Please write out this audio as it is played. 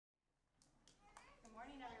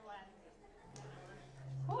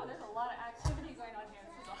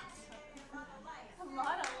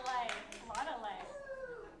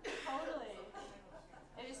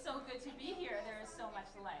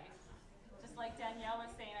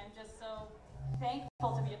just so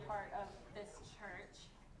thankful to be a part of this church.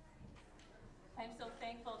 I'm so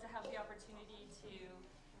thankful to have the opportunity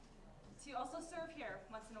to also serve here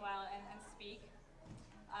once in a while and speak.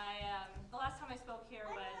 The last time I spoke here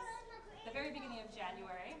was the very beginning of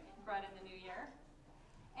January, brought in the new year.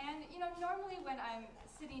 And normally when I'm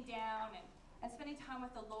sitting down and spending time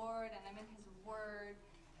with the Lord and I'm in His Word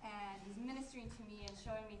and He's ministering to me and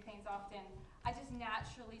showing me things often, I just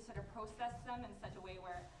naturally sort of process them in such a way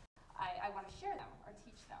where I want to share them or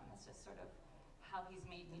teach them. That's just sort of how He's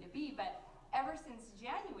made me to be. But ever since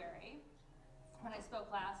January, when I spoke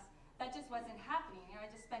last, that just wasn't happening. I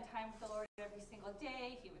just spent time with the Lord every single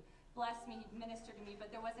day. He would bless me, He'd minister to me, but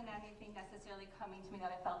there wasn't anything necessarily coming to me that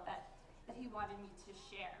I felt that He wanted me to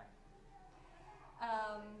share.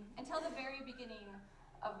 Until the very beginning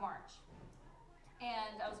of March.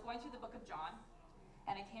 And I was going through the book of John,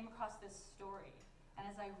 and I came across this story. And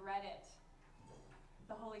as I read it,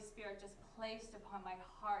 the Holy Spirit just placed upon my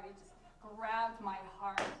heart. It just grabbed my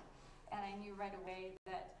heart. And I knew right away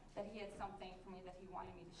that He had something for me that He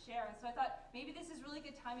wanted me to share. And so I thought, maybe this is really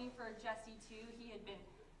good timing for Jesse too. He had been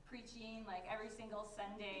preaching like every single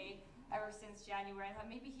Sunday ever since January. I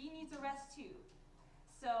thought maybe he needs a rest too.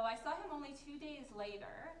 So I saw him only 2 days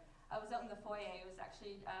later. I was out in the foyer. It was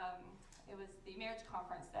actually, it was the marriage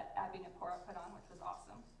conference that Abby Napora put on, which was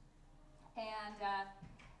awesome. And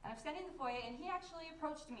I'm standing in the foyer, and he actually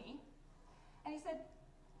approached me, and he said,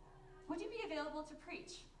 "Would you be available to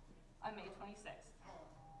preach on May 26th?"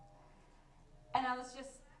 And I was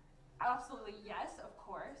just absolutely yes, of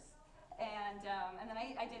course. And then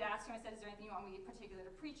I did ask him, I said, "Is there anything you want me in particular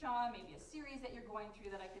to preach on? Maybe a series that you're going through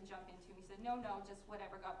that I could jump into?" And he said, no, just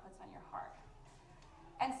whatever God puts on your heart.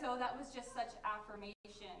 And so that was just such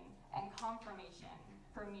affirmation and confirmation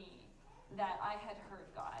for me that I had heard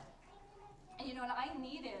God. And and I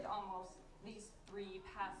needed almost these 3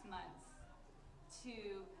 past months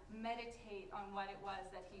to meditate on what it was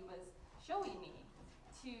that He was showing me,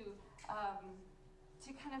 to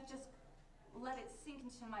kind of just let it sink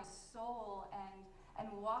into my soul and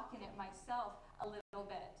walk in it myself a little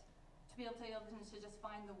bit, to be able to just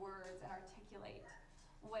find the words and articulate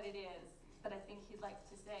what it is that I think He'd like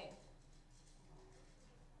to say.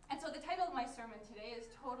 And so the title of my sermon today is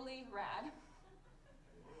Totally Rad.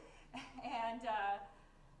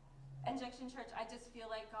 And Junction Church, I just feel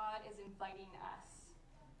like God is inviting us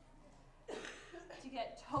to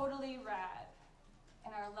get totally rad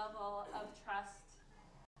in our level of trust,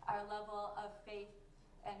 our level of faith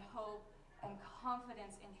and hope and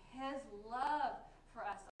confidence in His love for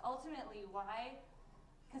us. Ultimately, why?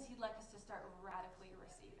 Because He'd like us to start radically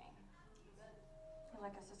receiving. He'd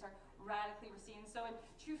like us to start radically receiving. So in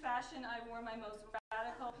true fashion, I wore my most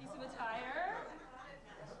radical piece of attire.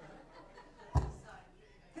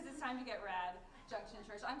 Because it's time to get rad, Junction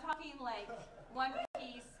Church. I'm talking like one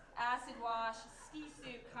piece, acid wash, ski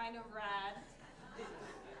suit kind of rad.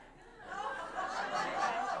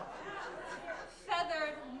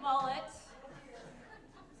 Feathered mullet.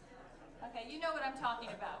 Okay, you know what I'm talking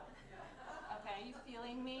about. Okay, you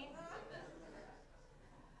feeling me?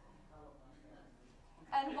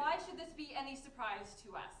 And why should this be any surprise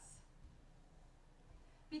to us?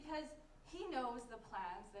 Because He knows the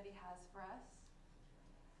plans that He has for us.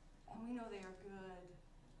 And we know they are good.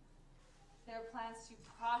 They are plans to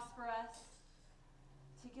prosper us,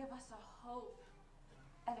 to give us a hope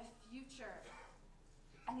and a future.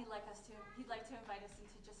 And He'd like to invite us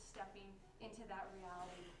into just stepping into that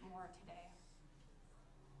reality more today.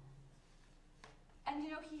 And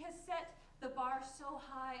He has set the bar so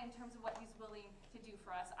high in terms of what He's willing to do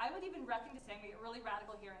for us. I would even reckon to say, I'm going to get really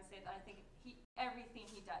radical here and say that I think everything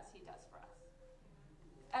He does for us.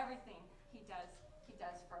 Everything He does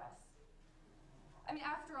for us. I mean,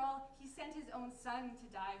 after all, He sent His own Son to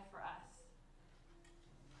die for us.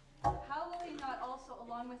 How will He not also,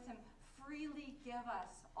 along with Him, freely give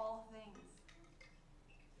us all things?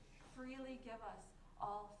 Freely give us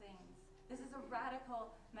all things. This is a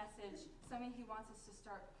radical message, something He wants us to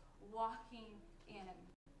start walking in.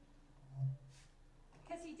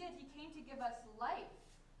 Because He did. He came to give us life,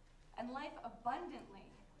 and life abundantly.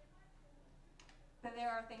 But there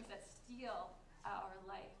are things that steal our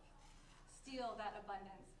life, steal that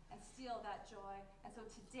abundance, and steal that joy. And so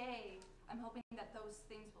today, I'm hoping that those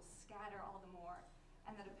things will scatter all the more,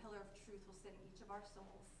 and that a pillar of truth will sit in each of our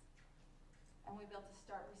souls. And we'll be able to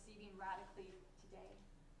start receiving radically today.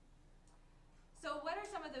 So what are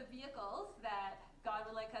some of the vehicles that God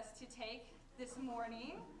would like us to take this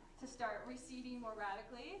morning to start receiving more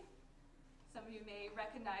radically? Some of you may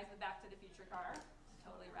recognize the Back to the Future car. It's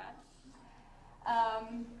totally rad.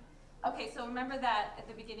 Okay, so remember that at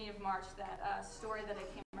the beginning of March, that story that I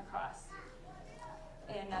came across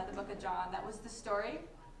in the book of John. That was the story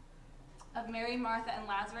of Mary, Martha, and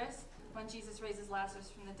Lazarus when Jesus raises Lazarus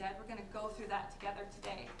from the dead. We're going to go through that together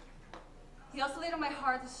today. He also laid on my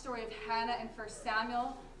heart the story of Hannah in 1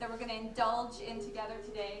 Samuel that we're going to indulge in together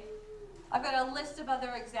today. I've got a list of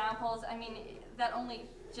other examples, that only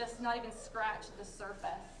just not even scratch the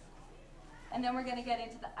surface. And then we're going to get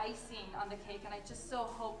into the icing on the cake, and I just so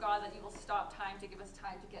hope, God, that you will stop time to give us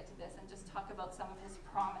time to get to this and just talk about some of his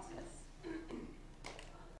promises.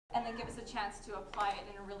 And then give us a chance to apply it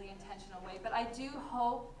in a really intentional way. But I do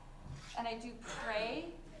hope and I do pray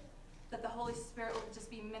that the Holy Spirit will just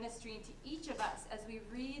be ministering to each of us as we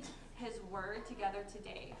read his word together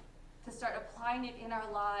today, to start applying it in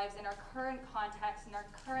our lives, in our current context, in our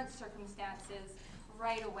current circumstances,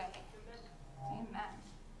 right away. Amen.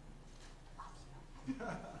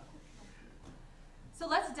 So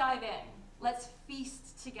let's dive in. Let's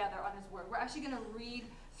feast together on his word. We're actually going to read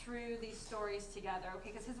through these stories together,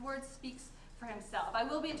 okay? Because his word speaks for himself. I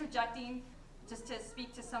will be interjecting just to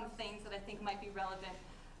speak to some things that I think might be relevant.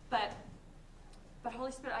 But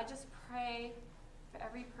Holy Spirit, I just pray for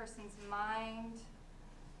every person's mind,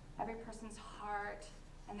 every person's heart,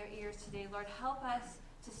 and their ears today. Lord, help us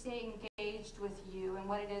to stay engaged with you and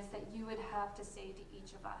what it is that you would have to say to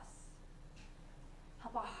each of us.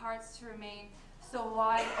 Help our hearts to remain so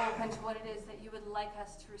wide open to what it is that you would like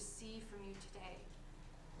us to receive from you today.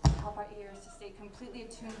 Help our ears to stay completely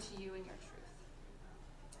attuned to you and your truth.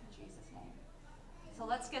 In Jesus' name. So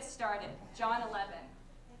let's get started. John 11.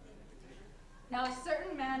 Now a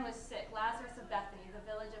certain man was sick, Lazarus of Bethany,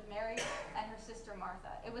 the village of Mary and her sister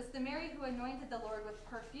Martha. It was the Mary who anointed the Lord with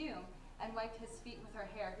perfume and wiped his feet with her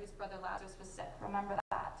hair, whose brother Lazarus was sick. Remember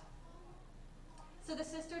that. So the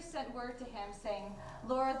sisters sent word to him, saying,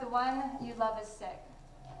 Lord, the one you love is sick.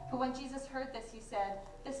 But when Jesus heard this, he said,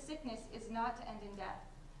 this sickness is not to end in death,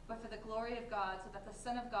 but for the glory of God, so that the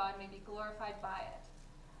Son of God may be glorified by it.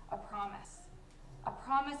 A promise. A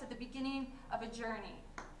promise at the beginning of a journey.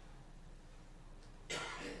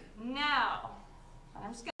 Now, and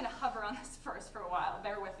I'm just going to hover on this verse for a while.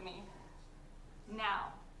 Bear with me.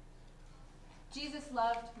 Now, Jesus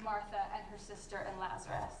loved Martha and her sister and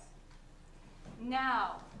Lazarus.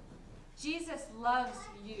 Now, Jesus loves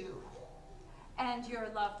you and your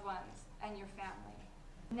loved ones and your family.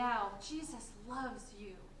 Now, Jesus loves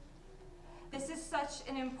you. This is such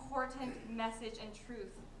an important message and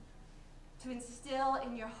truth to instill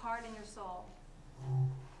in your heart and your soul.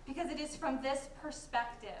 Because it is from this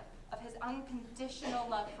perspective of his unconditional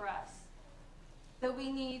love for us that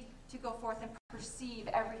we need to go forth and perceive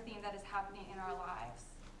everything that is happening in our lives.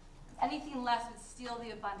 Anything less would steal the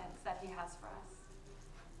abundance that he has for us.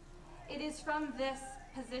 It is from this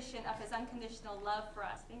position of his unconditional love for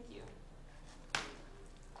us, thank you,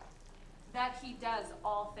 that he does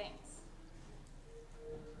all things.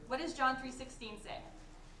 What does John 3:16 say?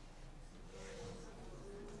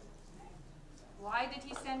 Why did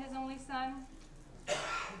he send his only son?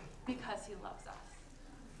 Because he loves us.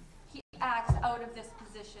 He acts out of this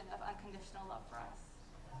position of unconditional love for us.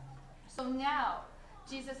 So now,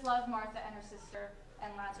 Jesus loved Martha and her sister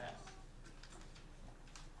and Lazarus.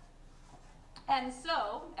 And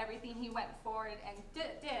so, everything he went forward and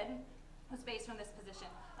did was based on this position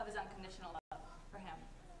of his unconditional love for him.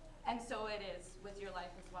 And so it is with your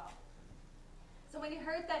life as well. So when he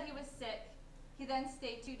heard that he was sick, he then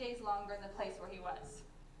stayed 2 days longer in the place where he was.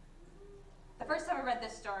 The first time I read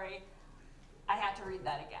this story, I had to read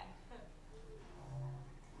that again.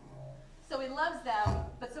 So he loves them,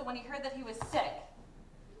 but so when he heard that he was sick,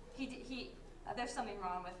 there's something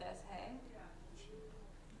wrong with this, hey?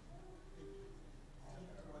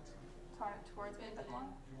 Turn it towards me a bit more.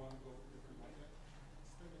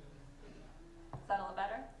 Is that a little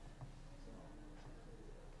better?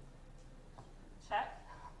 Check?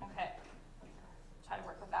 Okay. Try to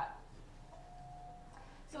work with that.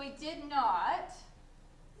 So he did not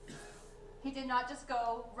just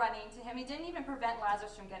go running to him. He didn't even prevent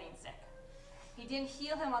Lazarus from getting sick. He didn't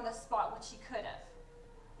heal him on the spot, which he could have.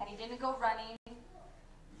 And he didn't go running.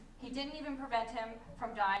 He didn't even prevent him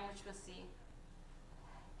from dying, which we'll see.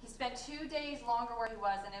 He spent 2 days longer where he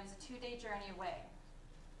was, and it was a 2-day journey away.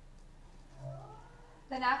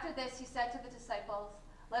 Then after this, he said to the disciples,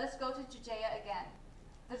 let us go to Judea again.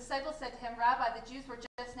 The disciples said to him, Rabbi, the Jews were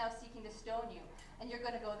just now seeking to stone you, and you're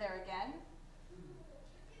going to go there again?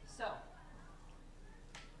 So,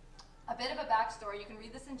 a bit of a backstory. You can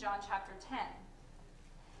read this in John chapter 10.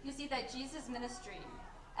 You see that Jesus' ministry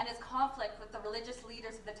and his conflict with the religious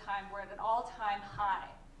leaders of the time were at an all-time high.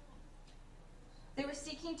 They were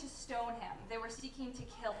seeking to stone him. They were seeking to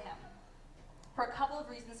kill him. for a couple of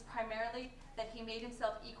reasons, primarily that he made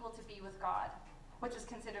himself equal to be with God, which was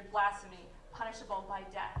considered blasphemy, punishable by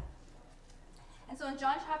death. And so in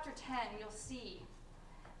John chapter 10, you'll see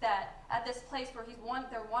that at this place where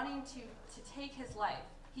they're wanting to take his life,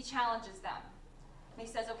 he challenges them. And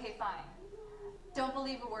he says, okay, fine. Don't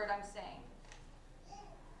believe a word I'm saying.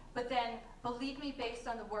 But then believe me based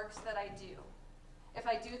on the works that I do. If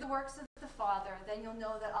I do the works of the Father, then you'll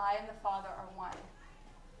know that I and the Father are one.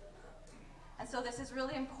 And so this is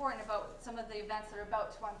really important about some of the events that are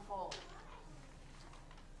about to unfold.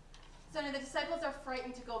 So now the disciples are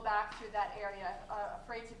frightened to go back through that area,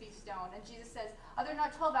 afraid to be stoned. And Jesus says, are there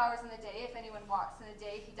not 12 hours in the day? If anyone walks in the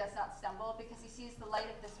day, he does not stumble, because he sees the light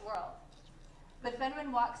of this world. But if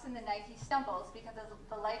anyone walks in the night, he stumbles, because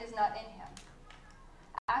the light is not in him.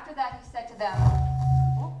 After that, he said to them,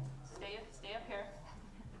 stay up here.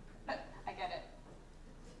 I get it.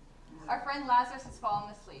 Our friend Lazarus has fallen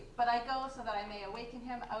asleep, but I go so that I may awaken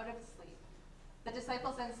him out of sleep. The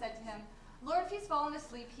disciples then said to him, Lord, if he's fallen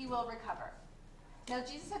asleep, he will recover. Now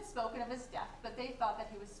Jesus had spoken of his death, but they thought that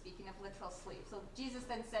he was speaking of literal sleep. So Jesus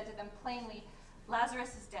then said to them plainly,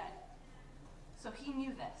 Lazarus is dead. So he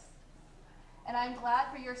knew this. And I'm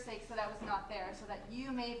glad for your sakes that I was not there, so that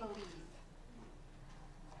you may believe.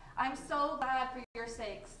 I'm so glad for your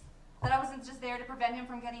sakes that I wasn't just there to prevent him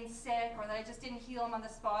from getting sick, or that I just didn't heal him on the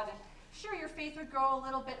spot. And sure, your faith would grow a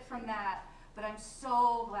little bit from that, but I'm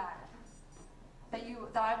so glad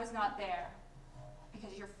that I was not there,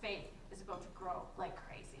 because your faith is about to grow like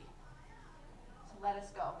crazy. So let us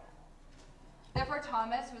go. Therefore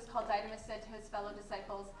Thomas, who was called Didymus, said to his fellow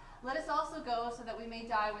disciples, let us also go so that we may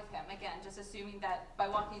die with him. Again, just assuming that by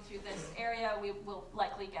walking through this area, we will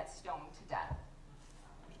likely get stoned to death.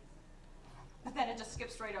 But then it just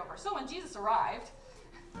skips right over. So when Jesus arrived,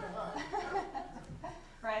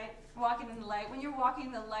 right, walking in the light, when you're walking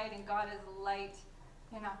in the light and God is light,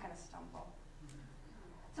 you're not going to stumble.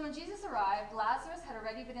 So when Jesus arrived, Lazarus had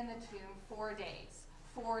already been in the tomb 4 days.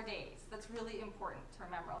 4 days. That's really important to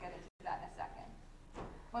remember. I'll get into that in a second.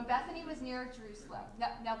 When Bethany was near Jerusalem,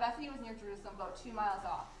 now Bethany was near Jerusalem, about 2 miles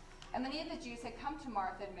off, and many of the Jews had come to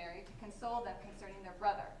Martha and Mary to console them concerning their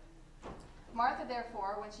brother. Martha,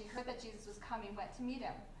 therefore, when she heard that Jesus was coming, went to meet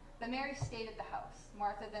him. But Mary stayed at the house.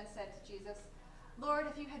 Martha then said to Jesus, Lord,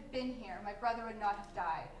 if you had been here, my brother would not have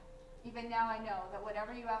died. Even now I know that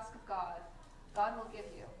whatever you ask of God, God will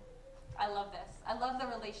give you. I love this. I love the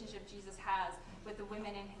relationship Jesus has with the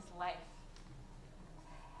women in his life.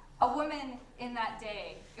 A woman in that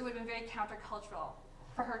day, it would have been very countercultural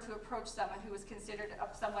for her to approach someone who was considered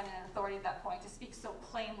someone in authority at that point, to speak so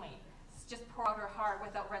plainly, just pour out her heart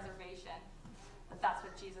without reservation. But that's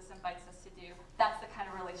what Jesus invites us to do. That's the kind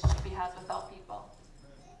of relationship he has with all people.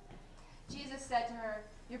 Jesus said to her,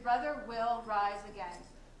 your brother will rise again.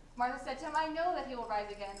 Martha said to him, I know that he will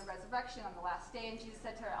rise again in the resurrection on the last day. And Jesus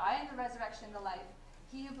said to her, I am the resurrection and the life.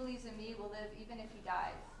 He who believes in me will live even if he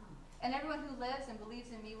dies. And everyone who lives and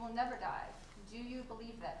believes in me will never die. Do you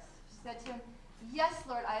believe this? She said to him, yes,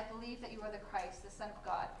 Lord, I believe that you are the Christ, the Son of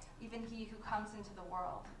God, even he who comes into the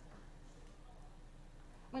world.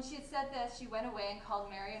 When she had said this, she went away and called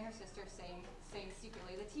Mary and her sister, saying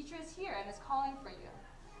secretly, the teacher is here and is calling for you.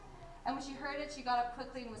 And when she heard it, she got up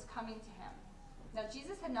quickly and was coming to him. Now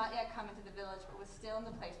Jesus had not yet come into the village, but was still in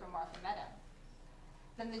the place where Martha met him.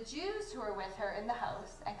 Then the Jews who were with her in the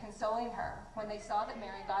house and consoling her, when they saw that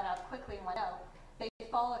Mary got up quickly and went out, they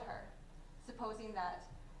followed her, supposing that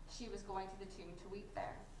she was going to the tomb to weep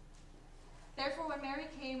there. Therefore when Mary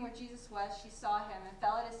came where Jesus was, she saw him and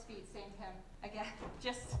fell at his feet, saying to him, again,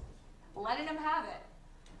 just letting him have it,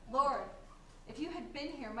 Lord, if you had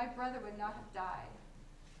been here, my brother would not have died.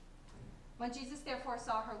 When Jesus therefore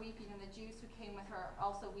saw her weeping, and the Jews who came with her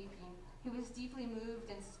also weeping, he was deeply moved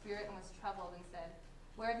in spirit and was troubled, and said,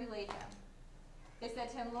 where have you laid him? They said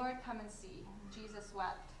to him, Lord, come and see. And Jesus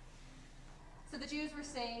wept. So the Jews were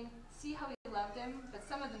saying, see how he loved him? But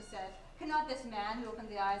some of them said, could not this man who opened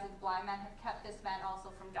the eyes of the blind man have kept this man also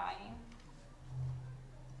from dying?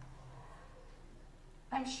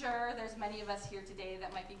 I'm sure there's many of us here today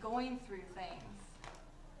that might be going through things.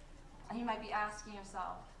 And you might be asking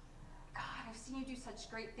yourself, God, I've seen you do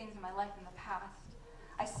such great things in my life in the past.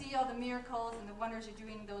 I see all the miracles and the wonders you're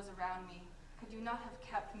doing in those around me. Could you not have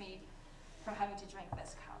kept me from having to drink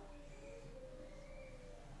this cup?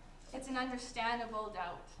 It's an understandable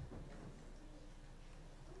doubt.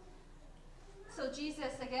 So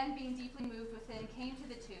Jesus, again being deeply moved within, came to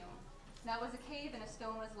the tomb. Now it was a cave and a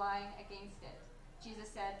stone was lying against it. Jesus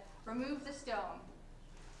said, remove the stone.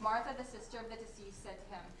 Martha, the sister of the deceased, said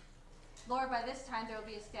to him, Lord, by this time there will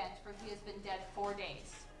be a stench, for he has been dead 4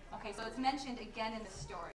 days. Okay, so it's mentioned again in the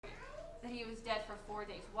story. that he was dead for 4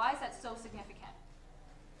 days. Why is that so significant?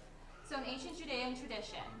 So in ancient Judean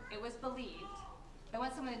tradition, it was believed that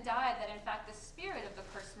when someone had died, that in fact the spirit of the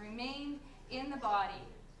person remained in the body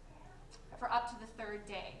for up to the 3rd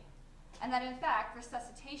day. And that in fact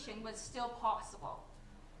resuscitation was still possible.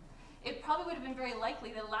 It probably would have been very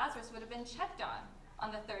likely that Lazarus would have been checked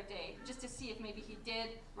on the 3rd day, just to see if maybe he did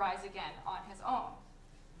rise again on his own.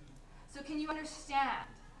 So can you understand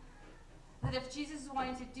that if Jesus is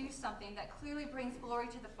wanting to do something that clearly brings glory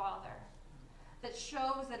to the Father, that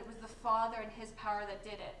shows that it was the Father and his power that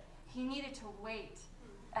did it, he needed to wait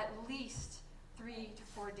at least 3 to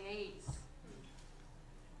 4 days.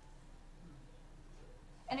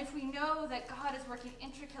 And if we know that God is working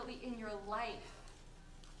intricately in your life,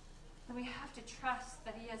 then we have to trust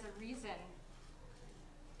that he has a reason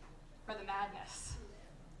for the madness.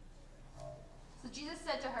 So Jesus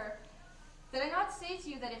said to her, "Did I not say to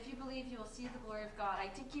you that if you believe you will see the glory of God? I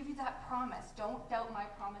did give you that promise. Don't doubt my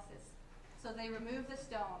promises." So they removed the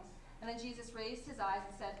stone, and then Jesus raised his eyes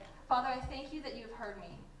and said, "Father, I thank you that you have heard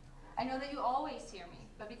me. I know that you always hear me,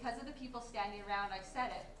 but because of the people standing around, I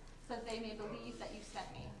said it, so that they may believe that you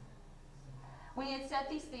sent me." When he had said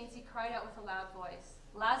these things, he cried out with a loud voice,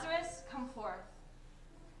 "Lazarus, come forth."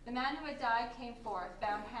 The man who had died came forth,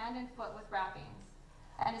 bound hand and foot with wrappings,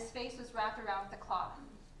 and his face was wrapped around with a cloth.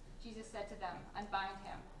 Jesus said to them, "Unbind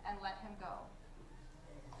him and let him go."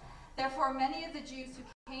 Therefore, many of the Jews who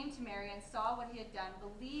came to Mary and saw what he had done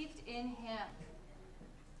believed in him.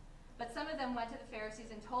 But some of them went to the Pharisees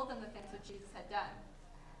and told them the things which Jesus had done.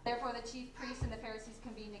 Therefore, the chief priests and the Pharisees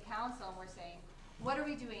convened a council and were saying, "What are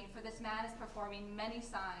we doing? For this man is performing many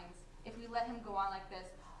signs. If we let him go on like this,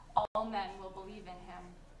 all men will believe in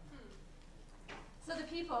him." So the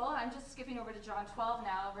people, I'm just skipping over to John 12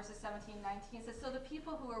 now, verses 17 and 19, says, "So the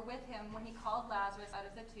people who were with him when he called Lazarus out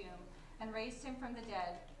of the tomb and raised him from the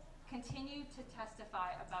dead continued to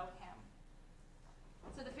testify about him."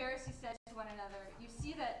 So the Pharisees said to one another, "You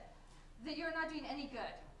see that you're not doing any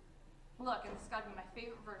good. Look," and this has got to be my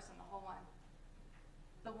favorite verse in the whole one,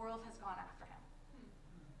 "the world has gone after him."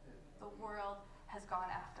 The world has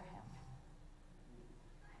gone after him.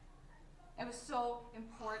 It was so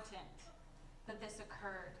important that this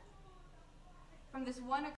occurred. From this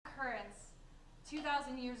one occurrence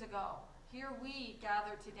 2,000 years ago, here we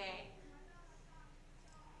gather today.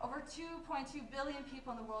 Over 2.2 billion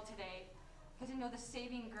people in the world today get to know the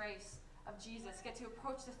saving grace of Jesus, get to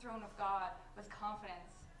approach the throne of God with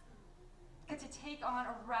confidence, get to take on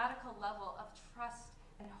a radical level of trust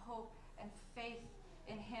and hope and faith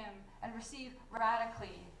in him and receive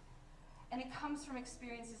radically. And it comes from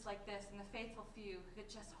experiences like this and the faithful few who could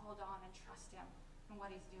just hold on and trust him in what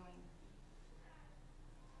he's doing.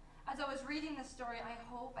 As I was reading this story, I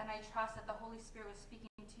hope and I trust that the Holy Spirit was speaking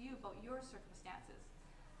to you about your circumstances.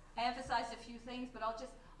 I emphasized a few things, but I'll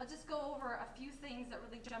just go over a few things that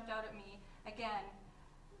really jumped out at me. Again,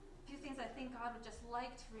 a few things I think God would just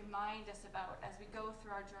like to remind us about as we go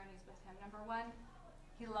through our journeys with him. Number one,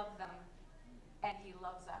 he loved them and he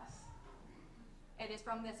loves us. It is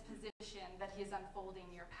from this position that he is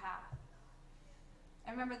unfolding your path.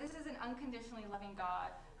 And remember, this is an unconditionally loving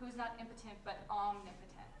God who is not impotent but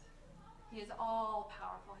omnipotent. He is all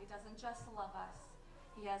powerful. He doesn't just love us.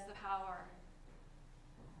 He has the power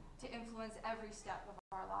to influence every step of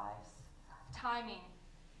our lives. Timing,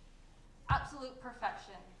 absolute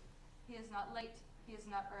perfection. He is not late. He is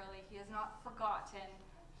not early. He is not forgotten.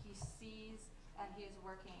 He sees and he is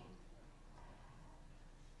working.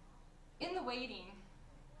 In the waiting,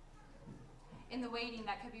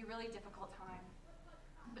 that could be a really difficult time.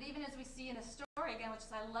 But even as we see in a story, again, which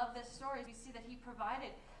is, I love this story, we see that he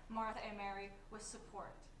provided Martha and Mary with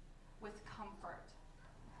support, with comfort.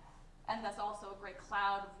 And that's also a great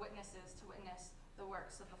cloud of witnesses to witness the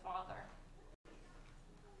works of the Father.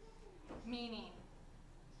 Meaning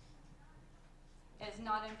is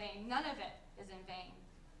not in vain. None of it is in vain.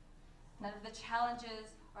 None of the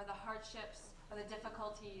challenges or the hardships or the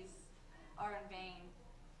difficulties are in vain.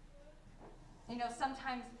 You know,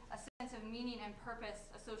 sometimes a sense of meaning and purpose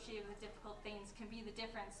associated with difficult things can be the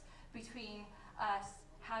difference between us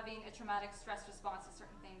having a traumatic stress response to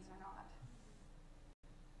certain things or not.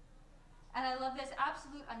 And I love this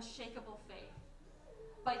absolute unshakable faith.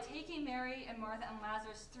 By taking Mary and Martha and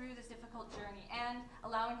Lazarus through this difficult journey and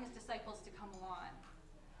allowing his disciples to come along,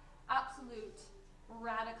 absolute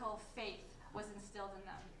radical faith was instilled in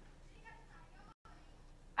them.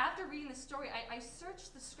 After reading the story, I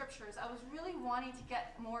searched the scriptures. I was really wanting to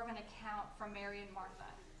get more of an account from Mary and Martha.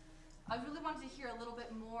 I really wanted to hear a little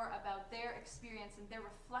bit more about their experience and their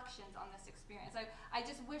reflections on this experience. I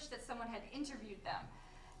just wish that someone had interviewed them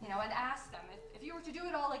and asked them, if you were to do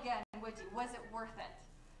it all again, would you? Was it worth it?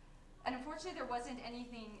 And unfortunately, there wasn't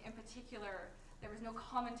anything in particular. There was no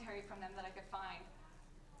commentary from them that I could find.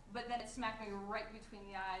 But then it smacked me right between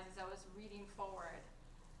the eyes as I was reading forward.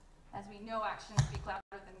 As we know, actions speak louder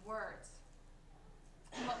than words.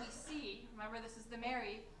 And what we see, remember, this is the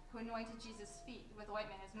Mary who anointed Jesus' feet with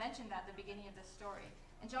ointment, is mentioned at the beginning of this story.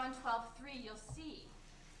 In John 12:3, you'll see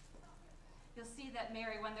that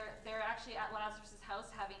Mary, when they're actually at Lazarus' house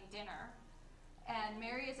having dinner, and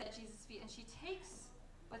Mary is at Jesus' feet, and she takes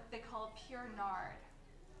what they call pure nard,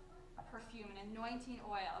 a perfume, an anointing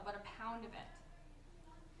oil, about a pound of it.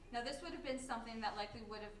 Now, this would have been something that likely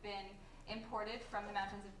would have been imported from the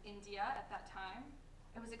mountains of India at that time.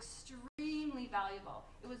 It was extremely valuable.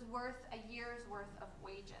 It was worth a year's worth of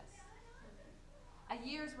wages. A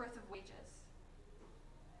year's worth of wages.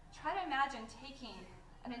 Try to imagine taking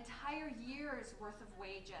an entire year's worth of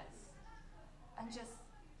wages and just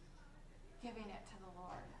giving it to the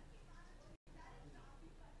Lord.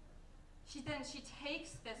 She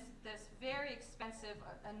takes this very expensive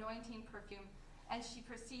anointing perfume, and she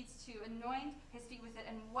proceeds to anoint his feet with it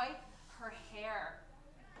and wipe her hair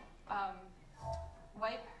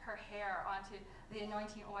onto the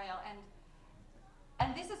anointing oil.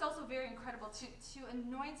 And this is also very incredible, to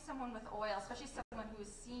anoint someone with oil, especially someone who is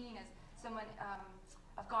seen as someone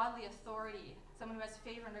of godly authority, someone who has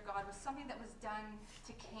favor under God, was something that was done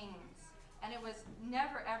to kings. And it was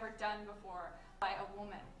never ever done before by a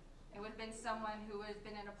woman. It would have been someone who has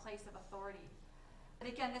been in a place of authority. But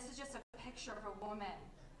again, this is just a picture of a woman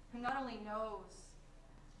who not only knows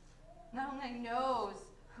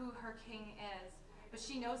who her king is, but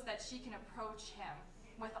she knows that she can approach him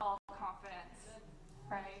with all confidence.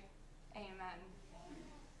 Right? Amen.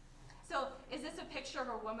 So, is this a picture of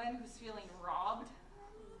a woman who's feeling robbed?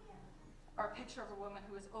 Or a picture of a woman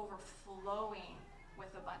who is overflowing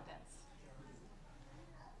with abundance?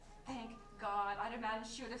 Thank God. I'd imagine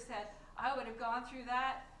she would have said, I would have gone through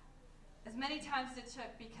that as many times as it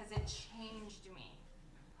took because it changed me.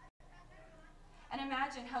 And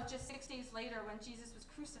imagine how just 6 days later, when Jesus was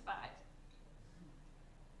crucified,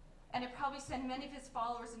 and it probably sent many of his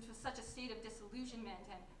followers into such a state of disillusionment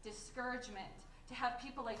and discouragement, to have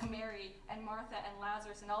people like Mary and Martha and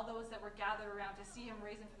Lazarus and all those that were gathered around to see him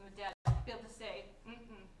raising from the dead, be able to say,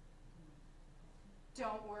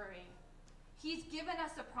 don't worry. He's given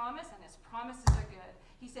us a promise, and his promises are good.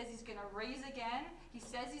 He says he's going to raise again. He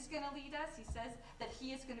says he's going to lead us. He says that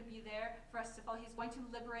he is going to be there for us to follow. He's going to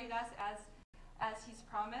liberate us as he's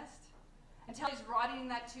promised. Until he's rotting in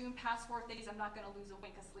that tomb past 4 days, I'm not going to lose a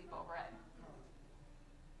wink of sleep over it.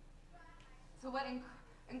 So what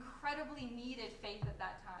incredibly needed faith at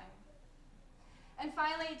that time. And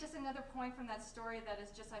finally, just another point from that story that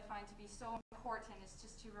is just, I find to be so important, is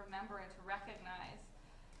just to remember and to recognize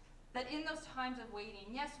that in those times of waiting,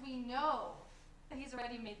 yes, we know that he's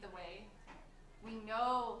already made the way. We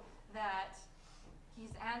know that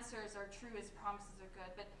his answers are true, his promises are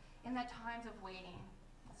good. But in that times of waiting,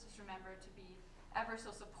 let's just remember to be ever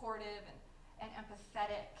so supportive and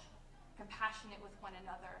empathetic, compassionate with one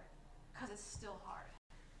another, because it's still hard.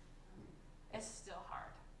 It's still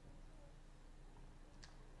hard.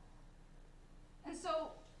 And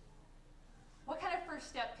so, what kind of first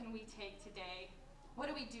step can we take today? What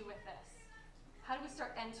do we do with this? How do we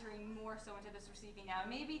start entering more so into this receiving now?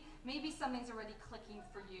 Maybe something's already clicking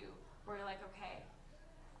for you, where you're like, okay,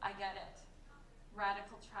 I get it.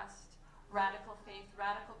 Radical trust, radical faith,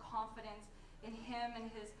 radical confidence in him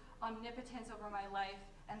and his omnipotence over my life,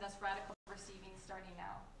 and thus radical receiving starting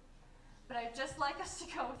now. But I'd just like us to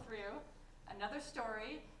go through another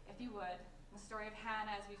story, if you would, the story of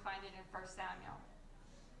Hannah as we find it in 1 Samuel.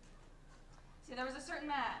 See, there was a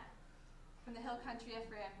certain man from the hill country of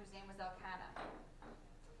Ephraim whose name was Elkanah.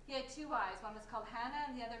 He had 2 wives. One was called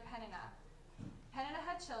Hannah and the other Peninnah. Peninnah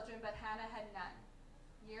had children, but Hannah had none.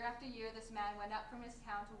 Year after year, this man went up from his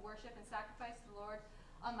town to worship and sacrifice to the Lord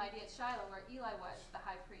Almighty at Shiloh, where Eli was, the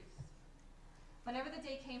high priest. Whenever the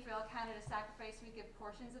day came for Elkanah to sacrifice, he would give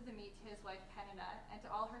portions of the meat to his wife Peninnah and to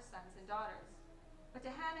all her sons and daughters. But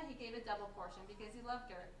to Hannah he gave a double portion because he loved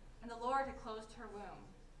her, and the Lord had closed her womb.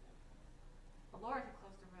 The Lord had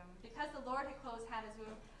closed her womb. Because the Lord had closed Hannah's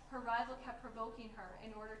womb, her rival kept provoking her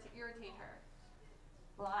in order to irritate her.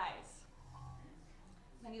 Lies.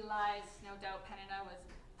 Many lies, no doubt, Peninnah was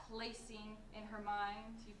placing in her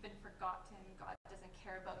mind. You've been forgotten. God doesn't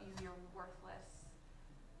care about you. You're worthless.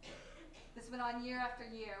 This went on year after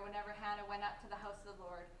year whenever Hannah went up to the house of the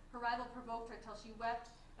Lord. Her rival provoked her till she wept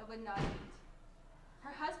and would not eat.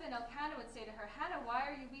 Her husband Elkanah would say to her, Hannah, why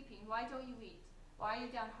are you weeping? Why don't you eat? Why are you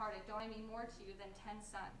downhearted? Don't I mean more to you than 10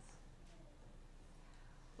 sons?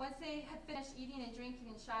 Once they had finished eating and drinking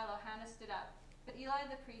in Shiloh, Hannah stood up. But Eli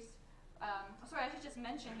the priest, I should just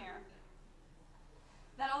mention here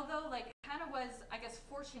that although Hannah was, I guess,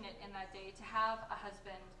 fortunate in that day to have a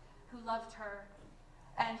husband who loved her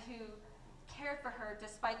and who cared for her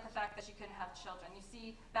despite the fact that she couldn't have children. You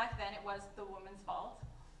see, back then it was the woman's fault.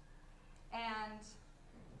 And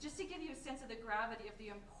just to give you a sense of the gravity of the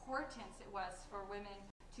importance it was for women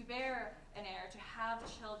to bear an heir, to have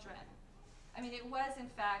children. I mean, it was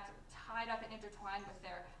in fact tied up and intertwined with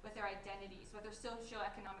their identities, with their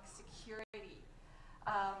socioeconomic security,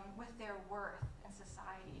 with their worth in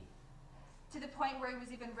society. To the point where it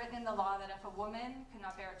was even written in the law that if a woman could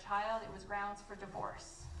not bear a child, it was grounds for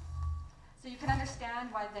divorce. So you can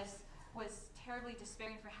understand why this was terribly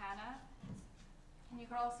despairing for Hannah. And you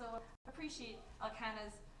can also appreciate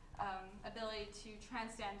Elkanah's ability to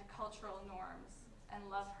transcend cultural norms and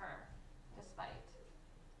love her despite.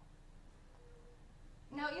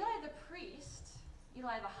 Now Eli the priest,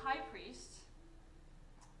 Eli the high priest,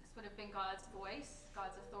 this would have been God's voice,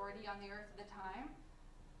 God's authority on the earth at the time,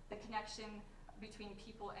 the connection between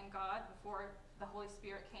people and God before the Holy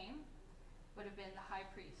Spirit came, would have been the high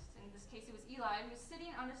priest. In this case, it was Eli who was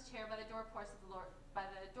sitting on his chair by the doorpost of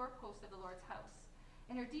the Lord's house.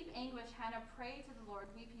 In her deep anguish, Hannah prayed to the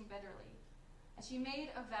Lord, weeping bitterly. And she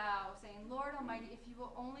made a vow, saying, Lord Almighty, if you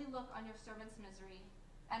will only look on your servant's misery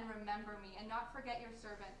and remember me, and not forget your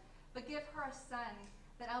servant, but give her a son,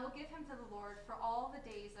 then I will give him to the Lord for all the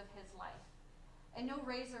days of his life, and no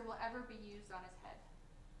razor will ever be used on his head.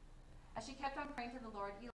 As she kept on praying to the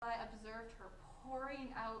Lord, Eli observed her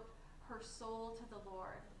pouring out her soul to the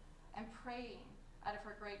Lord and praying out of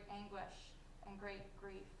her great anguish and great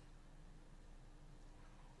grief.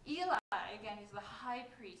 Eli, again, he's the high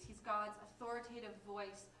priest, he's God's authoritative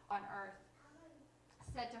voice on earth,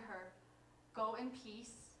 said to her, go in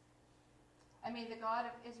peace, and may the God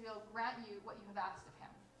of Israel grant you what you have asked of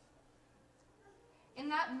him. In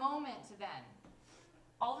that moment then,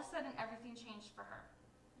 all of a sudden everything changed for her.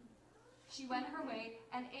 She went her way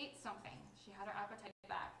and ate something. She had her appetite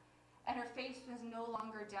back, and her face was no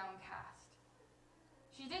longer downcast.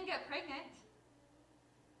 She didn't get pregnant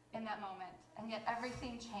in that moment, and yet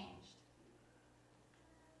everything changed.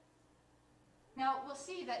 Now, we'll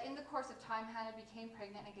see that in the course of time, Hannah became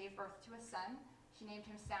pregnant and gave birth to a son. She named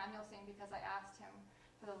him Samuel, saying, because I asked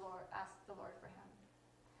the Lord for him.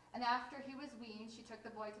 And after he was weaned, she took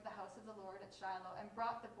the boy to the house of the Lord at Shiloh and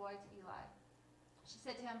brought the boy to Eli. She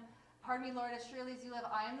said to him, pardon me, Lord, as surely as you live,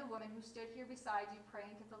 I am the woman who stood here beside you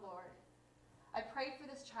praying to the Lord. I prayed for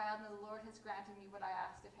this child, and the Lord has granted me what I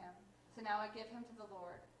asked of him. So now I give him to the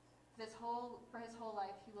Lord. For his whole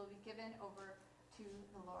life, he will be given over to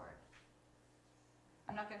the Lord.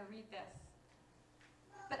 I'm not going to read this.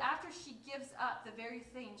 But after she gives up the very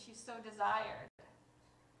thing she so desired,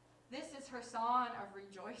 this is her song of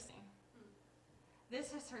rejoicing.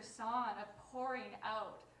 This is her song of pouring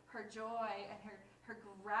out her joy and her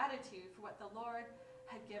gratitude for what the Lord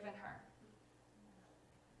had given her.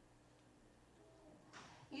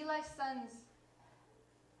 Eli's sons,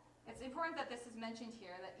 it's important that this is mentioned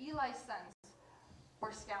here, that Eli's sons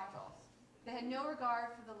were scoundrels. They had no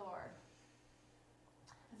regard for the Lord.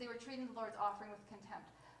 They were treating the Lord's offering with contempt.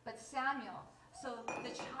 But Samuel, so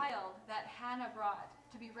the child that Hannah brought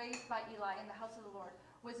to be raised by Eli in the house of the Lord,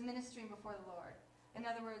 was ministering before the Lord. In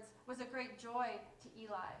other words, was a great joy to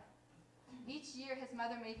Eli. Each year his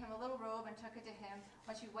mother made him a little robe and took it to him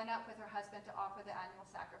when she went out with her husband to offer the annual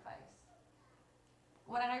sacrifice.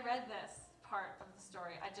 When I read this part of the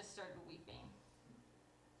story, I just started weeping.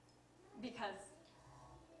 Because,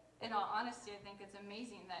 in all honesty, I think it's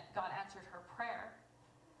amazing that God answered her prayer.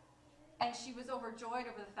 And she was overjoyed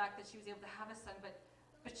over the fact that she was able to have a son, but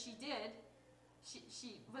she did.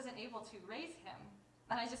 She wasn't able to raise him.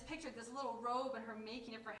 And I just pictured this little robe and her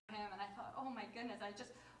making it for him, and I thought, oh my goodness, I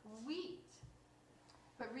just wept.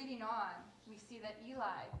 But reading on, we see that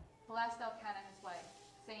Eli blessed Elkanah and his wife,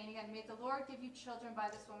 saying again, may the Lord give you children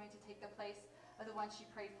by this woman to take the place of the one she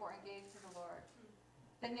prayed for and gave to the Lord.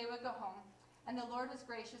 Then they would go home, and the Lord was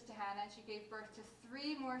gracious to Hannah, and she gave birth to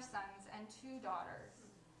 3 more sons and 2 daughters.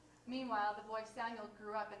 Meanwhile, the boy Samuel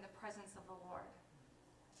grew up in the presence of the Lord.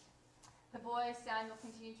 The boy Samuel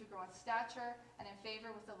continued to grow in stature and in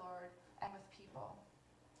favor with the Lord and with people.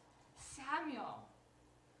 Samuel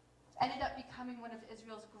ended up becoming one of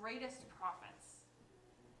Israel's greatest prophets,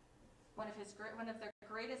 one of their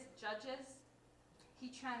greatest judges.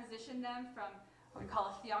 He transitioned them from what we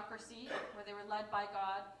call a theocracy, where they were led by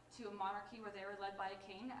God, to a monarchy where they were led by a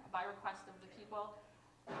king by request of the people.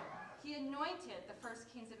 He anointed the first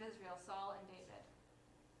kings of Israel, Saul and David.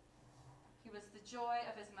 He was the joy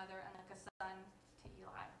of his mother and like a son to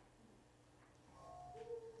Eli.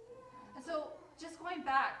 And so, just going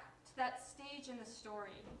back to that stage in the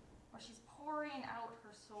story where she's pouring out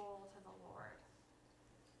her soul to the Lord.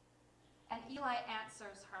 And Eli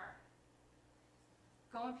answers her,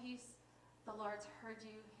 "Go in peace, the Lord's heard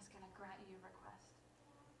you, he's going to grant you your request."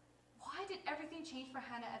 Why did everything change for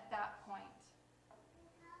Hannah at that point?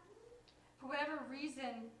 For whatever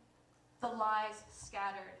reason, the lies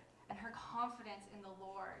scattered, and her confidence in the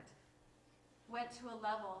Lord went to a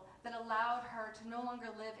level that allowed her to no longer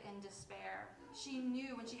live in despair. She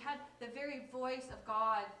knew when she had the very voice of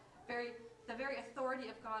God, the very authority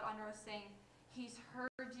of God on her saying, "He's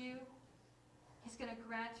heard you, he's going to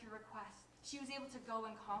grant your request." She was able to go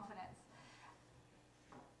in confidence.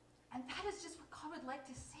 And that is just what God would like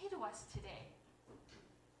to say to us today.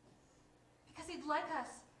 Because He'd like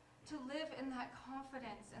us to live in that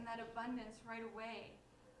confidence and that abundance right away.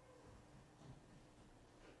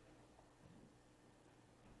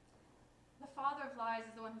 The father of lies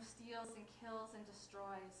is the one who steals and kills and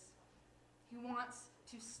destroys. He wants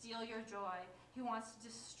to steal your joy. He wants to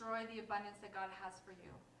destroy the abundance that God has for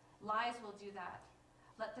you. Lies will do that.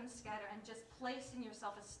 Let them scatter and just place in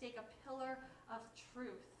yourself a stake, a pillar of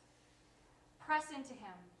truth. Press into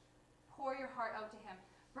Him. Pour your heart out to Him.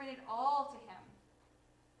 Bring it all to Him.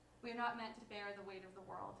 We are not meant to bear the weight of the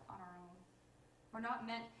world on our own. We're not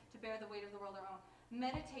meant to bear the weight of the world on our own.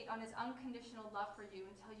 Meditate on His unconditional love for you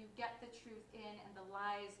until you get the truth in and the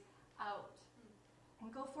lies out.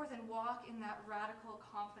 And go forth and walk in that radical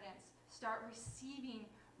confidence. Start receiving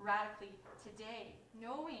radically today,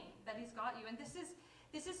 knowing that He's got you. And this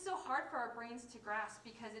is so hard for our brains to grasp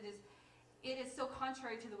because it is so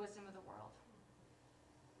contrary to the wisdom of the world.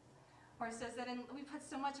 Where it says that we put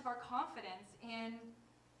so much of our confidence in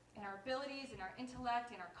our abilities, in our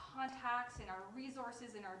intellect, in our contacts, in our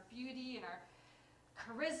resources, in our beauty, in our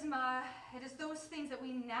charisma. It is those things that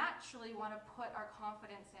we naturally want to put our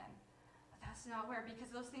confidence in. But that's not where,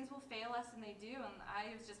 because those things will fail us, and they do. And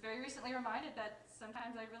I was just very recently reminded that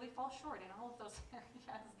sometimes I really fall short in all of those areas.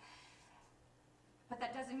 But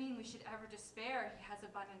that doesn't mean we should ever despair. He has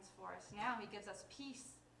abundance for us now. He gives us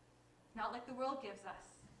peace, not like the world gives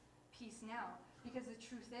us. Peace now, because the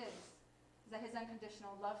truth is that His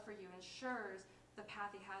unconditional love for you ensures the path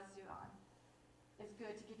He has you on is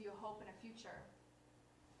good to give you a hope and a future.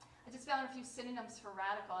 I just found a few synonyms for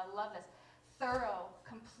radical. I love this. Thorough,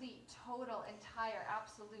 complete, total, entire,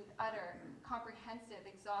 absolute, utter, comprehensive,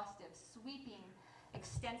 exhaustive, sweeping,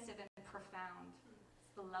 extensive, and profound.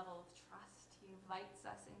 It's the level of trust He invites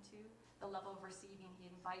us into, the level of receiving He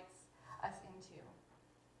invites us into.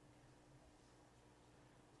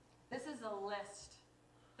 This is a list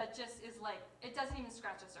that just is like, it doesn't even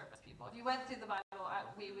scratch the surface, people. If you went through the Bible,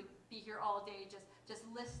 we would be here all day just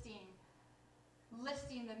listing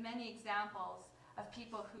the many examples of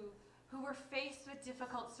people who were faced with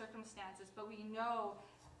difficult circumstances, but we know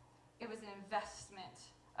it was an investment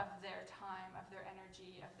of their time, of their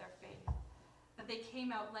energy, of their faith. That they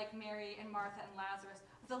came out like Mary and Martha and Lazarus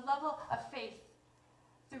with a level of faith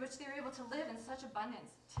through which they were able to live in such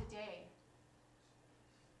abundance today.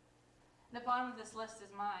 The bottom of this list is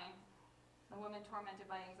mine, the woman tormented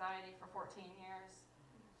by anxiety for 14 years.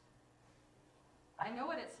 I know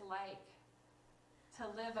what it's like to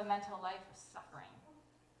live a mental life of suffering.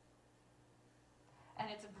 And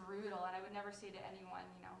it's brutal, and I would never say to anyone,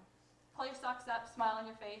 pull your socks up, smile on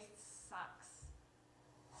your face. It sucks.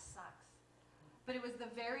 But it was the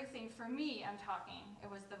very thing, for me, it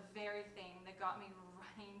was the very thing that got me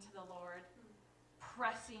running to the Lord,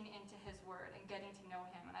 pressing into His Word and getting to know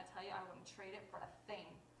Him. And I tell you, I wouldn't trade it for a thing.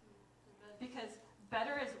 Because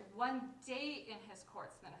better is one day in His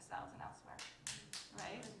courts than 1,000 elsewhere.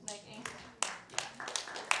 Right? Yeah.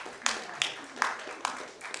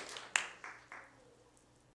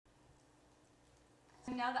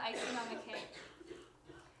 So now the icing on the cake.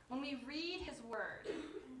 When we read His Word,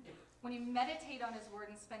 when you meditate on His Word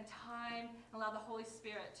and spend time and allow the Holy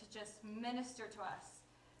Spirit to just minister to us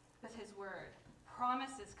with His Word,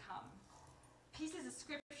 promises come. Pieces of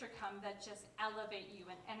Scripture come that just elevate you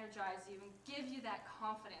and energize you and give you that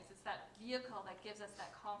confidence. It's that vehicle that gives us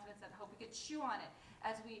that confidence, that hope. We could chew on it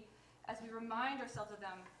as we remind ourselves of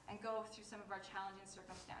them and go through some of our challenging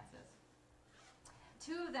circumstances.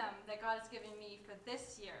 Two of them that God has given me for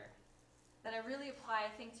this year that I really apply,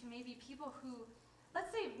 I think, to maybe people who, let's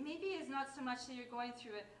say, maybe it's not so much that you're going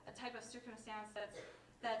through a type of circumstance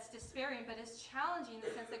that's despairing, but it's challenging in the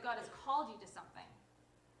sense that God has called you to something.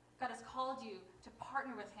 God has called you to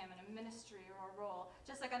partner with Him in a ministry or a role.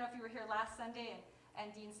 Just like, I don't know if you were here last Sunday and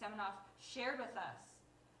Dean Semenoff shared with us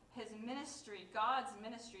his ministry, God's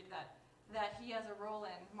ministry to that he has a role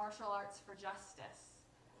in, Martial Arts for Justice,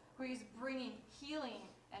 where he's bringing healing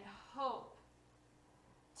and hope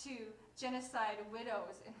to genocide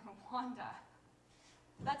widows in Rwanda.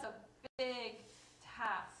 That's a big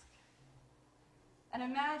task. And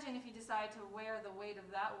imagine if he decided to wear the weight of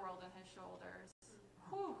that world on his shoulders.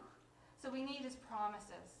 Whew. So we need his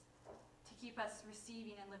promises to keep us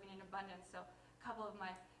receiving and living in abundance. So a couple of my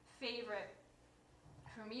favorite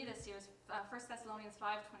for me this year is 1 Thessalonians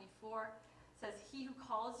 5:24 says, he who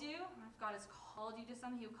calls you, if God has called you to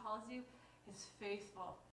something, he who calls you is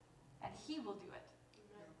faithful, and he will do it.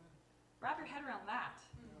 Amen. Wrap your head around that.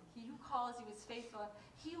 He who calls you is faithful, and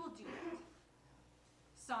he will do it.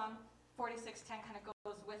 Psalm 46:10 kind of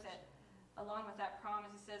goes with it, along with that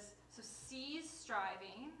promise. He says, so cease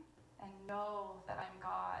striving and know that I'm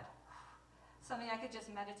God. Something I could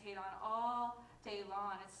just meditate on all day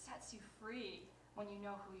long. It sets you free when you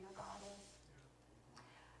know who your God is.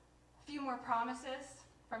 A few more promises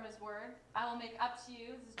from his word. I will make up to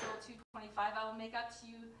you, this is Joel 2:25, I will make up to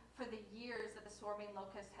you for the years that the swarming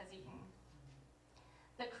locust has eaten.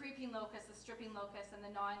 The creeping locust, the stripping locust, and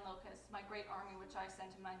the gnawing locust, my great army which I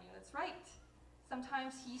send to mine you. That's right.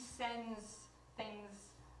 Sometimes he sends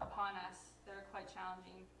things upon us that are quite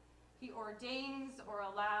challenging. He ordains or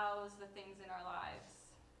allows the things in our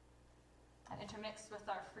lives. And intermixed with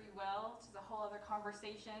our free will, which is a whole other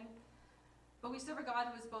conversation. But we serve a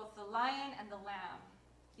God who is both the lion and the lamb.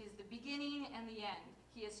 He is the beginning and the end.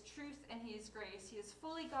 He is truth and he is grace. He is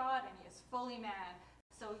fully God and he is fully man.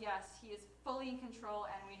 So yes, he is fully in control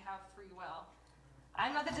and we have free will.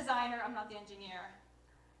 I'm not the designer, I'm not the engineer.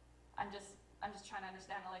 I'm just trying to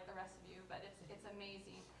understand it like the rest of you, but it's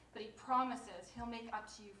amazing. But he promises he'll make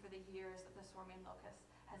up to you for the years that the swarming locust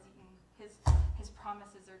has eaten. His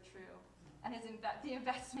promises are true. And the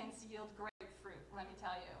investments yield great fruit, let me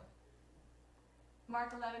tell you.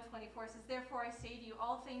 Mark 11:24 says, therefore I say to you,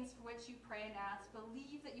 all things for which you pray and ask,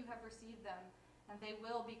 believe that you have received them, and they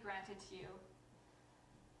will be granted to you.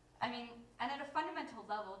 I mean, and at a fundamental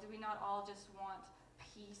level, do we not all just want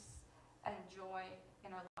peace and joy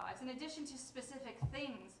in our lives, in addition to specific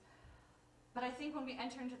things? But I think when we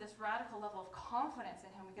enter into this radical level of confidence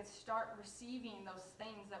in him, we can start receiving those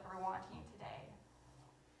things that we're wanting today.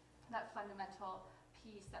 That fundamental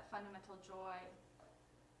peace, that fundamental joy.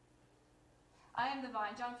 I am the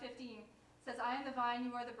vine. John 15 says, I am the vine,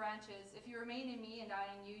 you are the branches. If you remain in me and I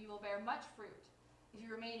in you, you will bear much fruit. If you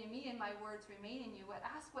remain in me and my words remain in you,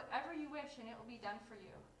 ask whatever you wish and it will be done for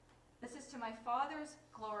you. This is to my Father's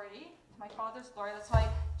glory. To my Father's glory. That's why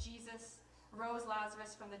Jesus rose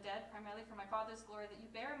Lazarus from the dead, primarily for my Father's glory, that you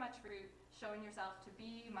bear much fruit, showing yourself to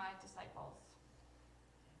be my disciples.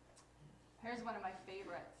 Here's one of my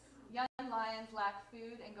favorites. Young lions lack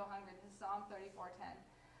food and go hungry. This is Psalm 34:10.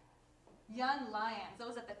 Young lions,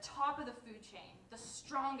 those at the top of the food chain, the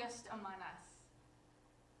strongest among us,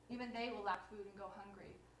 even they will lack food and go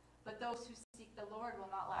hungry. But those who seek the Lord will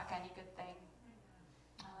not lack any good thing.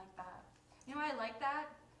 I like that. You know why I like that?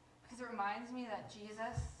 Because it reminds me that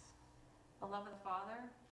Jesus, the love of the Father,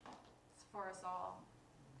 is for us all.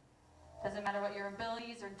 Doesn't matter what your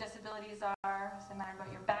abilities or disabilities are. Doesn't matter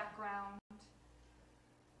about your background.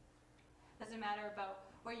 Doesn't matter about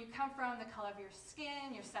where you come from, the color of your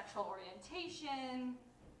skin, your sexual orientation.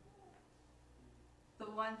 The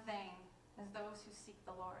one thing is those who seek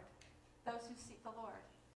the Lord. Those who seek the Lord.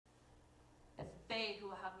 It's they who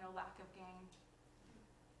will have no lack of gain.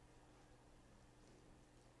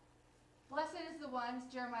 Blessed is the one,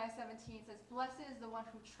 Jeremiah 17 says, blessed is the one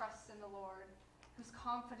who trusts in the Lord, whose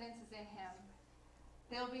confidence is in him.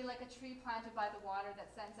 They will be like a tree planted by the water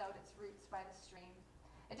that sends out its roots by the stream.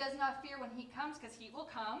 It does not fear when heat comes, because heat will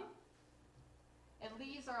come. Its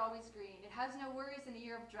leaves are always green. It has no worries in a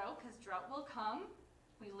year of drought, because drought will come.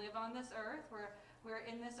 We live on this earth. We're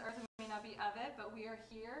in this earth and we may not be of it, but we are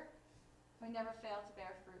here. We never fail to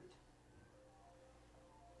bear fruit.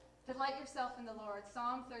 Delight yourself in the Lord.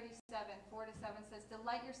 Psalm 37:4-7 says,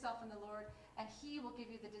 delight yourself in the Lord, and he will give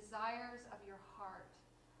you the desires of your heart.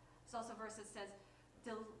 There's also a verse that says,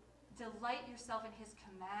 delight yourself in his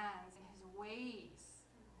commands, in his ways,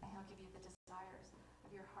 and he'll give you the desires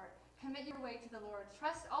of your heart. Commit your way to the Lord.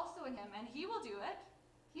 Trust also in him, and he will do it.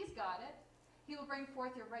 He's got it. He will bring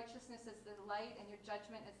forth your righteousness as the light and your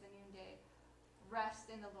judgment as the noonday.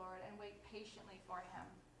 Rest in the Lord and wait patiently for him.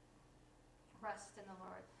 Rest in the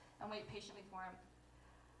Lord and wait patiently for him.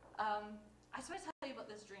 I just want to tell you about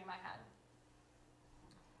this dream I had.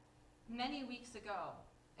 Many weeks ago,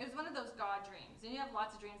 it was one of those God dreams. And you have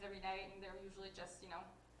lots of dreams every night, and they're usually just,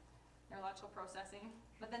 neurological processing.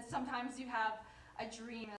 But then sometimes you have a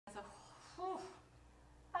dream, and it's like, how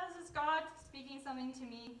is this God speaking something to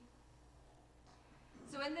me?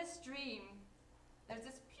 So in this dream, there's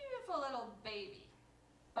this beautiful little baby,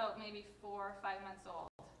 about maybe 4 or 5 months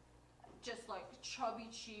old, just like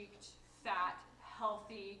chubby-cheeked, fat,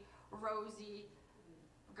 healthy, rosy,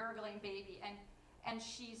 gurgling baby, and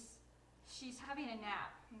she's having a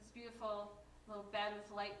nap in this beautiful little bed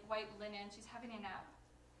with light white linen. She's having a nap,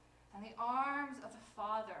 and the arms of the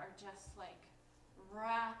father are just like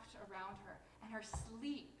wrapped around her, and her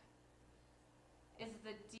sleep is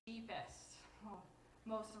the deepest,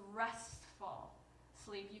 most restful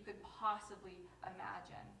sleep you could possibly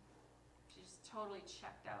imagine. She's totally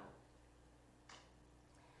checked out.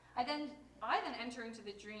 I then enter into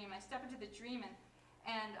the dream. I step into the dream,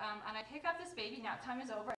 and I pick up this baby. Nap time is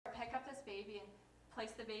over. I pick up this baby and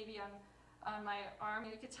place the baby on my arm.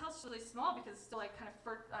 And you could tell it's really small because it's still like kind of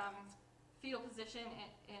fetal position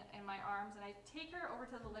in my arms. And I take her over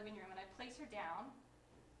to the living room and I place her down.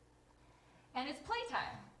 And it's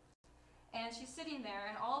playtime. And she's sitting there,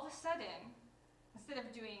 and all of a sudden, instead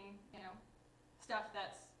of doing, stuff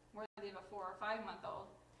that's worthy of a 4 or 5 month old,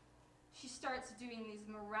 she starts doing these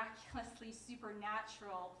miraculously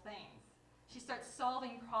supernatural things. She starts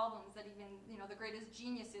solving problems that even, the greatest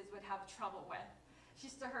geniuses would have trouble with.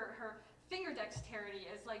 Her finger dexterity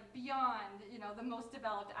is like beyond, the most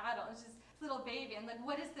developed adult. It's just this little baby, and like,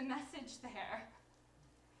 what is the message there?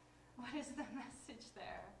 What is the message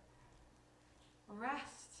there?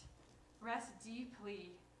 Rest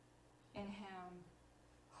deeply in Him.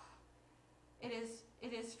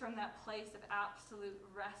 It is from that place of absolute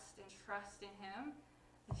rest and trust in Him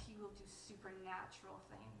that He will do supernatural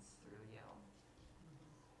things through you.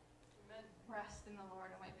 Amen. Rest in the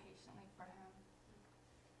Lord and wait patiently for Him.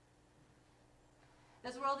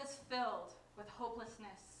 This world is filled with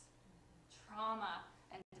hopelessness, trauma,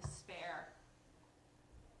 and despair.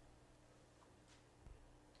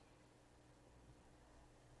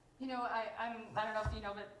 I don't know if you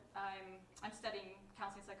know, but I'm studying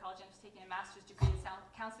counseling psychology. I'm just taking a master's degree in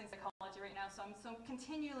counseling psychology right now. So I'm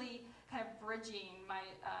continually kind of bridging my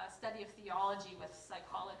study of theology with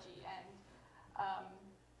psychology. And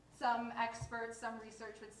some experts, some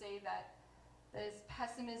research would say that there's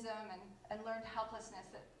pessimism and learned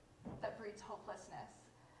helplessness that breeds hopelessness.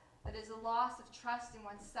 That is a loss of trust in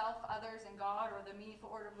oneself, others, and God, or the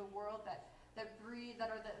meaningful order of the world that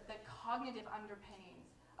are the cognitive underpinnings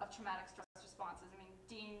of traumatic stress responses. I mean,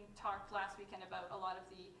 Dean talked last weekend about a lot of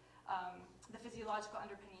the physiological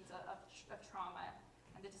underpinnings of trauma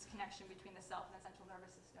and the disconnection between the self and the central nervous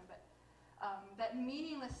system. But that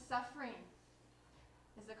meaningless suffering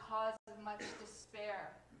is the cause of much despair.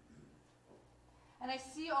 And I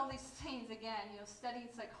see all these things again, studying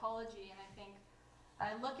psychology, and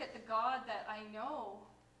I look at the God that I know,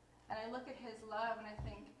 and I look at His love, and I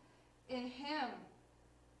think, in Him,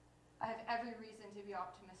 I have every reason to be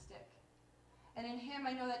optimistic. And in Him,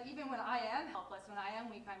 I know that even when I am helpless, when I am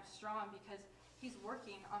weak, I'm strong because He's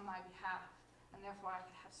working on my behalf. And therefore, I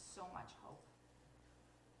can have so much hope.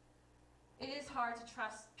 It is hard to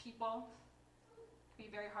trust people. It can be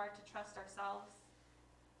very hard to trust ourselves.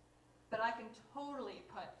 But I can totally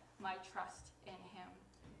put my trust in Him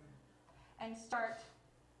and start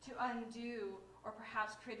to undo or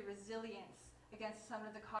perhaps create a resilience against some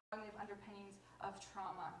of the cognitive underpinnings of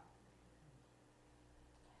trauma.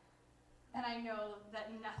 And I know that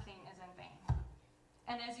nothing is in vain.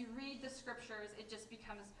 And as you read the scriptures, it just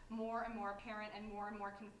becomes more and more apparent and more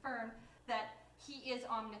confirmed that He is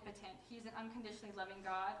omnipotent. He is an unconditionally loving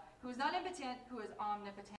God who is not impotent, who is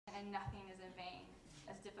omnipotent, and nothing is in vain,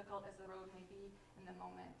 as difficult as the road may be in the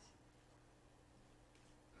moment.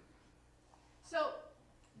 So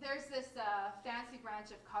there's this fancy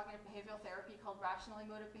branch of cognitive behavioral therapy called rational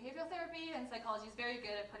emotive behavioral therapy, and psychology is very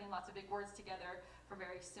good at putting lots of big words together for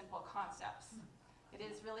very simple concepts. It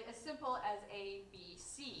is really as simple as A, B,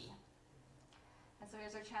 C. And so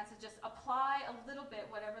here's our chance to just apply a little bit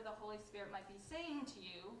whatever the Holy Spirit might be saying to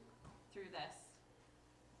you through this.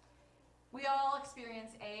 We all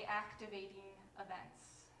experience activating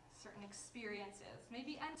events, certain experiences,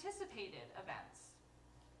 maybe anticipated events.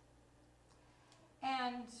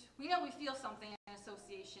 And we know we feel something in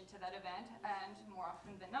association to that event, and more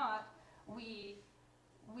often than not, we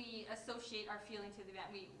associate our feeling to the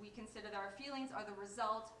event. We consider that our feelings are the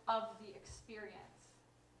result of the experience.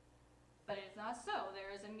 But it is not so.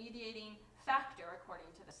 There is a mediating factor,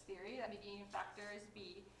 according to this theory. That mediating factor is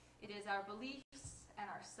B. It is our beliefs and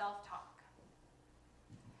our self-talk.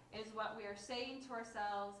 It is what we are saying to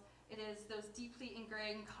ourselves. It is those deeply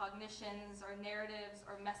ingrained cognitions or narratives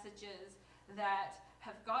or messages that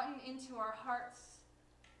have gotten into our hearts,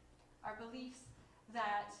 our beliefs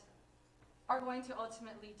that are going to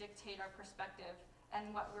ultimately dictate our perspective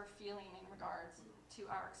and what we're feeling in regards to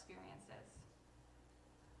our experiences.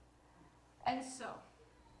 And so,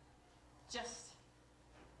 just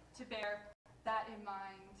to bear that in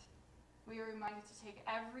mind, we are reminded to take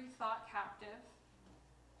every thought captive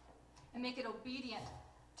and make it obedient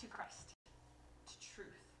to Christ, to truth,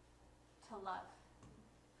 to love.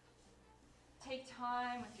 Take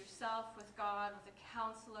time with yourself, with God, with a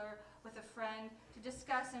counselor, with a friend, to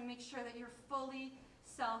discuss and make sure that you're fully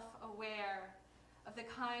self-aware of the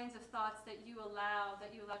kinds of thoughts that you allow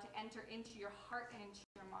to enter into your heart and into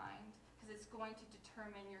your mind, because it's going to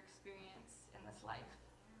determine your experience in this life.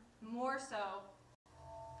 More so,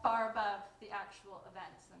 far above the actual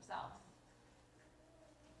events themselves.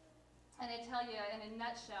 And I tell you, in a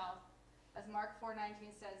nutshell, as Mark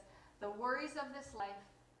 4:19 says, the worries of this life,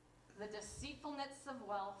 the deceitfulness of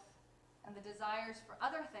wealth, and the desires for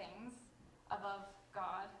other things above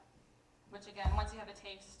God, which again, once you have a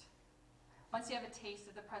taste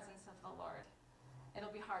of the presence of the Lord,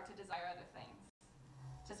 it'll be hard to desire other things.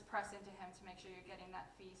 Just press into Him to make sure you're getting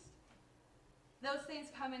that feast. Those things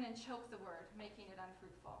come in and choke the word, making it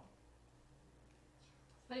unfruitful.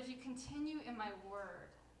 But if you continue in my word,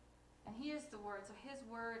 and He is the word, so His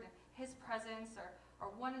word and His presence are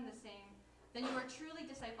one and the same, then you are truly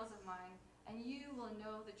disciples of mine, and you will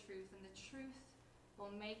know the truth, and the truth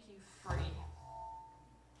will make you free.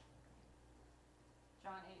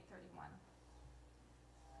 John 8:31.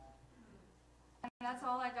 And that's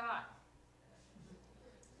all I got.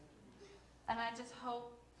 And I just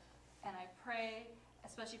hope and I pray,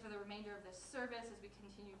 especially for the remainder of this service as we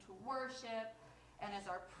continue to worship, and as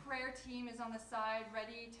our prayer team is on the side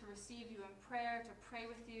ready to receive you in prayer, to pray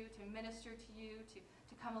with you, to minister to you, to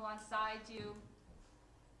come alongside you,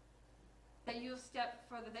 that you'll step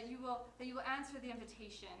further, that you will answer the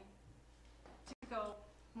invitation to go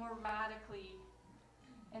more radically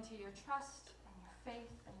into your trust and your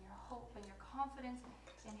faith and your hope and your confidence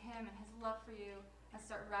in Him and His love for you, and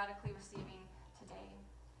start radically receiving today.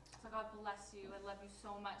 So God bless you. I love you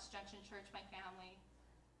so much, Junction Church, my family.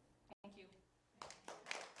 Thank you.